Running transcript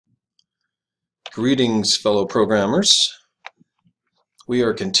Greetings, fellow programmers. We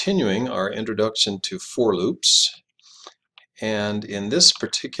are continuing our introduction to for loops, and in this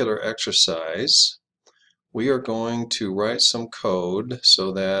particular exercise we are going to write some code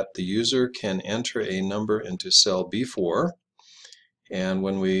so that the user can enter a number into cell B4, and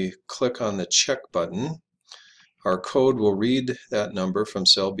when we click on the check button, our code will read that number from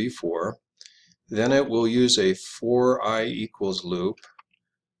cell B4. Then it will use a for I equals loop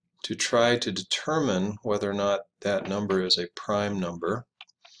to try to determine whether or not that number is a prime number,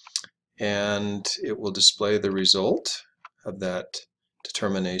 and it will display the result of that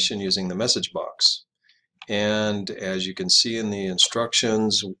determination using the message box. And as you can see in the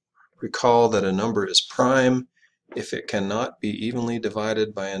instructions, recall that a number is prime if it cannot be evenly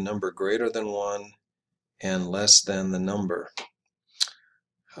divided by a number greater than 1 and less than the number.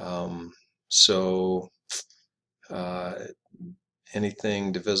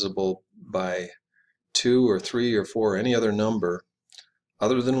 Anything divisible by 2 or 3 or 4, any other number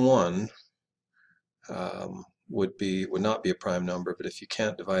other than 1 would not be a prime number. But if you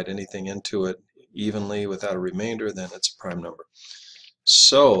can't divide anything into it evenly without a remainder, then it's a prime number.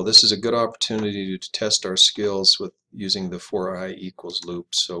 So this is a good opportunity to test our skills with using the for I equals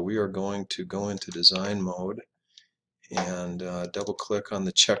loop. So we are going to go into design mode and double click on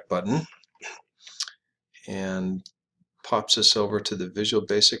the check button, and pops us over to the Visual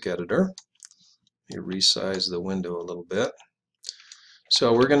Basic Editor. Let me resize the window a little bit.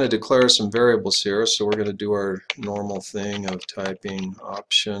 So we're going to declare some variables here. So we're going to do our normal thing of typing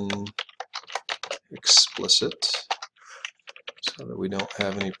option explicit so that we don't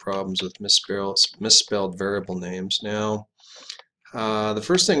have any problems with misspelled variable names. Now, the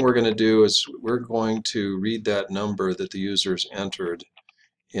first thing we're going to do is we're going to read that number that the user's entered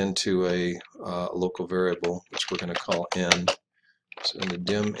into a local variable, which we're going to call n. So I'm going to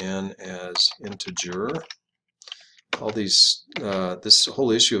dim n as integer. All these, this whole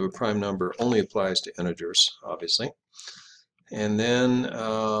issue of a prime number only applies to integers, obviously. And then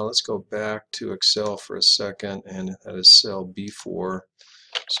let's go back to Excel for a second, and that is cell B4.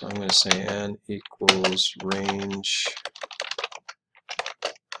 So I'm going to say n equals range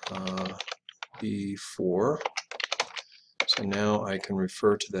B4. So now I can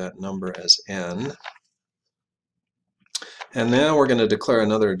refer to that number as n. And now we're going to declare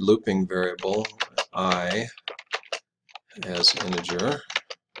another looping variable, I, as integer.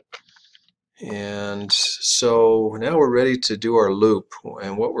 And so now we're ready to do our loop.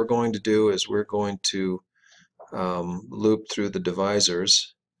 And what we're going to do is we're going to loop through the divisors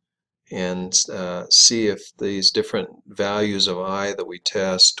and see if these different values of I that we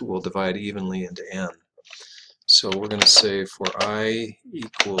test will divide evenly into n. So we're going to say for I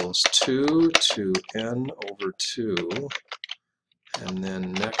equals 2 to n over 2, and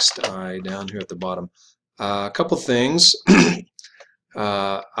then next I down here at the bottom. A couple things.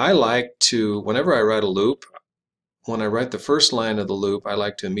 I like to, whenever I write a loop, when I write the first line of the loop, I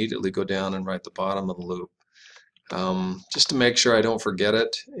like to immediately go down and write the bottom of the loop. Just to make sure I don't forget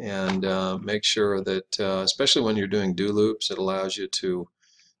it, and make sure that, especially when you're doing do loops, it allows you to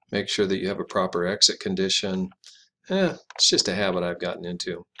make sure that you have a proper exit condition. It's just a habit I've gotten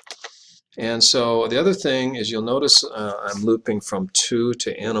into. And so the other thing is, you'll notice I'm looping from 2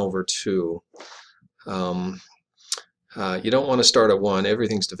 to n over 2. You don't want to start at 1.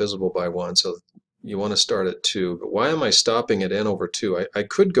 Everything's divisible by 1, so you want to start at 2. But why am I stopping at n over 2? I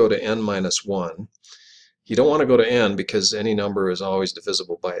could go to n minus 1. You don't want to go to n because any number is always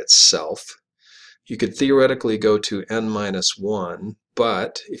divisible by itself. You could theoretically go to n minus 1,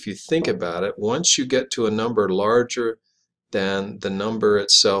 but if you think about it, once you get to a number larger than the number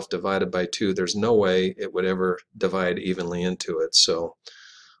itself divided by 2, there's no way it would ever divide evenly into it. So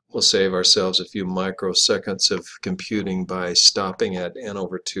we'll save ourselves a few microseconds of computing by stopping at n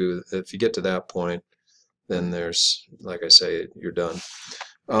over 2. If you get to that point, then there's, like I say, you're done.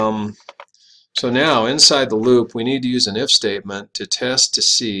 So now inside the loop, we need to use an if statement to test to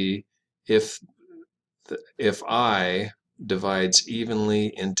see if I divides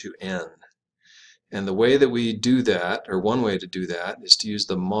evenly into n. And the way that we do that, or one way to do that, is to use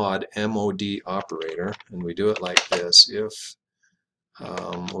the mod operator, and we do it like this. If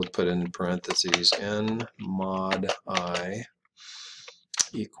we'll put in parentheses n mod I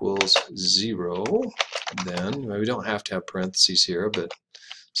equals 0, then we don't have to have parentheses here, but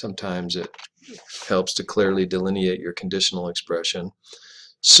sometimes it helps to clearly delineate your conditional expression.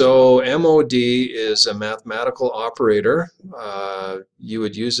 So MOD is a mathematical operator. You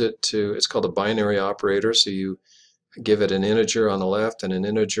would use it to, it's called a binary operator, so you give it an integer on the left and an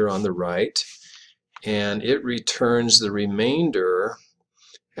integer on the right, and it returns the remainder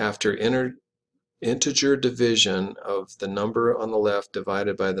after integer division of the number on the left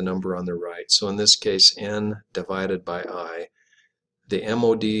divided by the number on the right. So in this case, n divided by I. The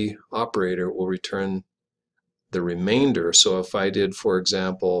MOD operator will return the remainder. So if I did, for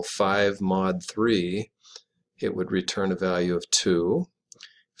example, 5 mod 3, it would return a value of 2.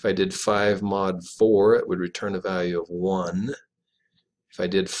 If I did 5 mod 4, it would return a value of 1. If I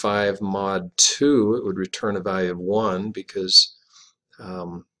did 5 mod 2, it would return a value of 1 because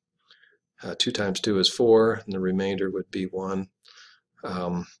 2 times 2 is 4, and the remainder would be 1.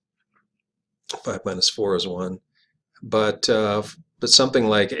 5 minus 4 is 1. But something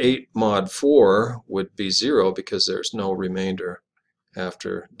like 8 mod 4 would be 0 because there's no remainder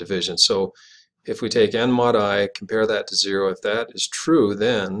after division. So if we take n mod I, compare that to 0, if that is true,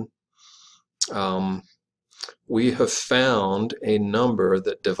 then we have found a number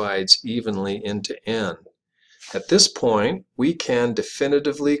that divides evenly into n. At this point, we can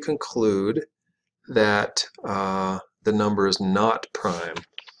definitively conclude that the number is not prime.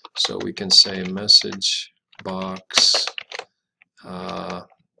 So we can say message box, the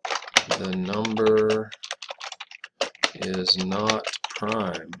number is not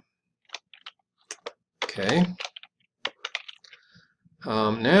prime. Okay.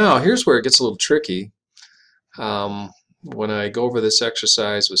 Now here's where it gets a little tricky. When I go over this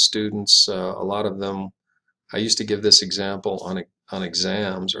exercise with students, a lot of them, I used to give this example on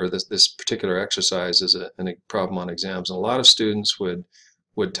exams, or this particular exercise is a problem on exams. And a lot of students would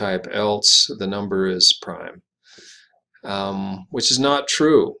type else the number is prime, which is not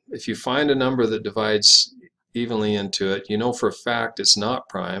true. If you find a number that divides evenly into it, you know for a fact it's not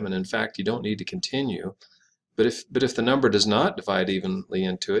prime, and in fact you don't need to continue. But if the number does not divide evenly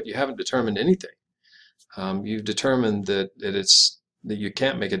into it, you haven't determined anything. You've determined that you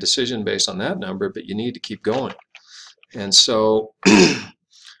can't make a decision based on that number, but you need to keep going. And so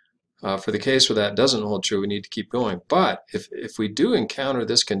for the case where that doesn't hold true, we need to keep going. But if we do encounter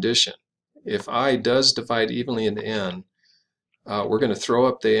this condition, if I does divide evenly into n, we're going to throw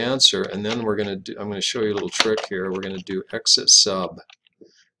up the answer, and then I'm going to show you a little trick here. We're going to do exit sub.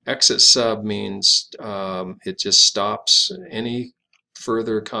 Exit sub means it just stops any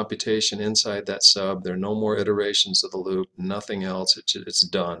further computation inside that sub. There are no more iterations of the loop, nothing else. It's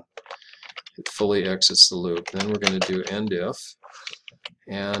done. It fully exits the loop. Then we're going to do end if,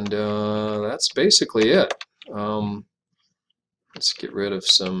 and that's basically it. Let's get rid of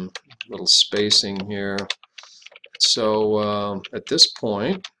some little spacing here. So at this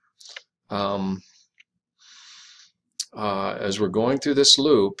point, as we're going through this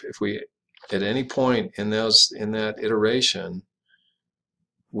loop, if we at any point in that iteration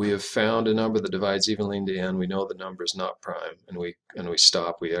we have found a number that divides evenly into n, we know the number is not prime, and we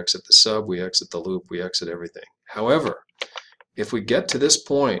stop. We exit the sub, we exit the loop, we exit everything. However, if we get to this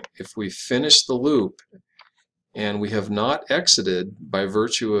point, if we finish the loop and we have not exited by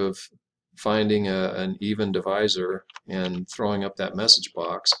virtue of finding an even divisor and throwing up that message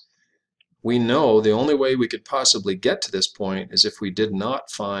box, we know the only way we could possibly get to this point is if we did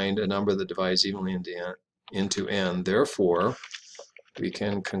not find a number that divides evenly into n. Therefore, we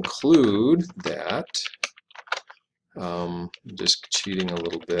can conclude that, just cheating a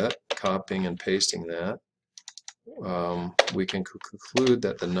little bit, copying and pasting that, we can conclude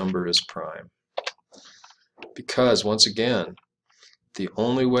that the number is prime. Because, once again, the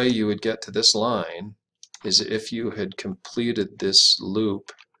only way you would get to this line is if you had completed this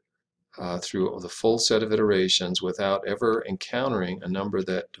loop through the full set of iterations without ever encountering a number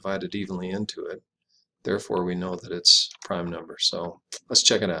that divided evenly into it. Therefore, we know that it's a prime number. So let's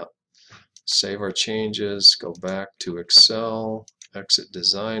check it out. Save our changes, go back to Excel, exit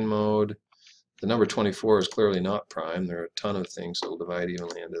design mode. The number 24 is clearly not prime. There are a ton of things that will divide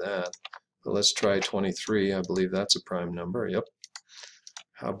evenly into that. But let's try 23. I believe that's a prime number. Yep.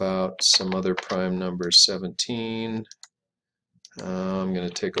 How about some other prime numbers? 17. I'm going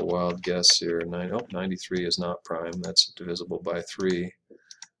to take a wild guess here. 93 is not prime. That's divisible by 3.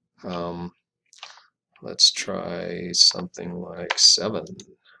 Let's try something like 7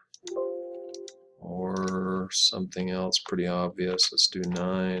 or something else pretty obvious. Let's do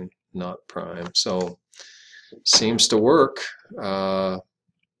 9, not prime. So seems to work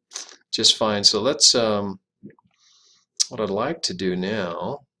just fine. So let's what I'd like to do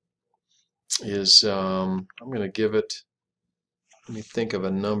now is I'm going to give it, let me think of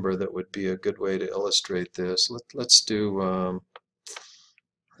a number that would be a good way to illustrate this. Let's do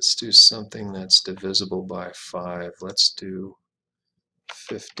something that's divisible by 5. Let's do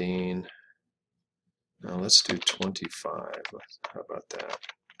 15. Now let's do 25. How about that?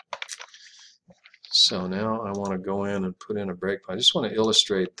 So now I want to go in and put in a breakpoint. I just want to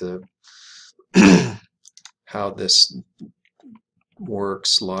illustrate the how this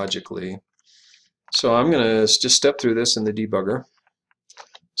works logically. So I'm going to just step through this in the debugger.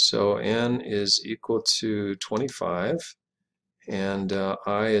 So n is equal to 25, and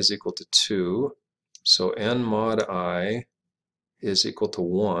I is equal to 2. So n mod I is equal to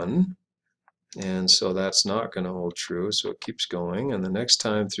 1. And so that's not going to hold true, so it keeps going. And the next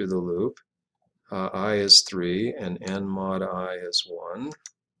time through the loop, I is 3 and n mod I is 1.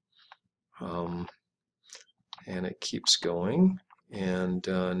 And it keeps going. And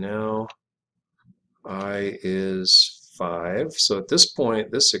now I is 5. So at this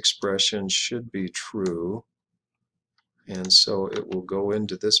point, this expression should be true. And so it will go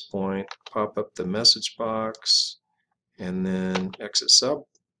into this point, pop up the message box, and then exit sub,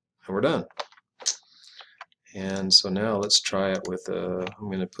 and we're done. And so now let's try it with I'm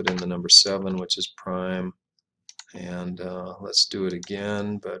going to put in the number 7, which is prime, and let's do it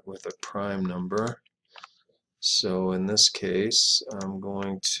again, but with a prime number. So in this case, I'm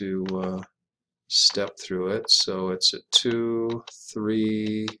going to step through it. So it's at 2,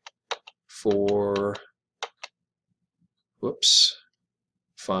 3, 4, whoops,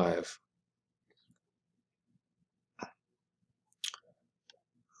 5.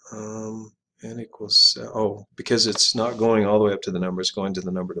 N equals, because it's not going all the way up to the number, it's going to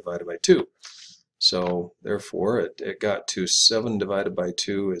the number divided by 2. So therefore it got to 7 divided by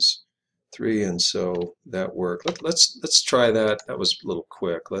 2 is 3, and so that worked. Let's try that. That was a little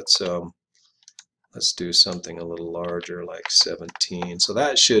quick. Let's do something a little larger, like 17. So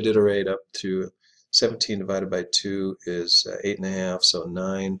that should iterate up to 17 divided by 2 is 8.5, so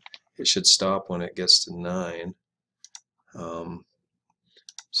 9. It should stop when it gets to 9.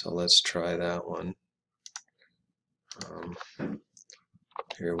 So let's try that one.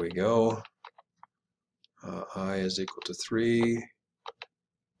 Here we go. I is equal to 3,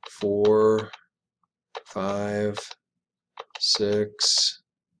 4, 5, 6,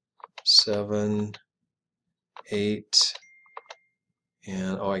 7, 8,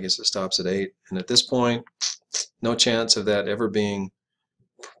 and I guess it stops at 8. And at this point, no chance of that ever being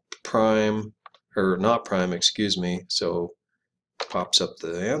prime, or not prime, excuse me. So pops up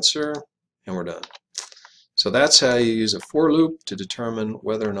the answer, and we're done. So that's how you use a for loop to determine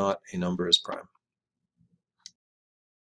whether or not a number is prime.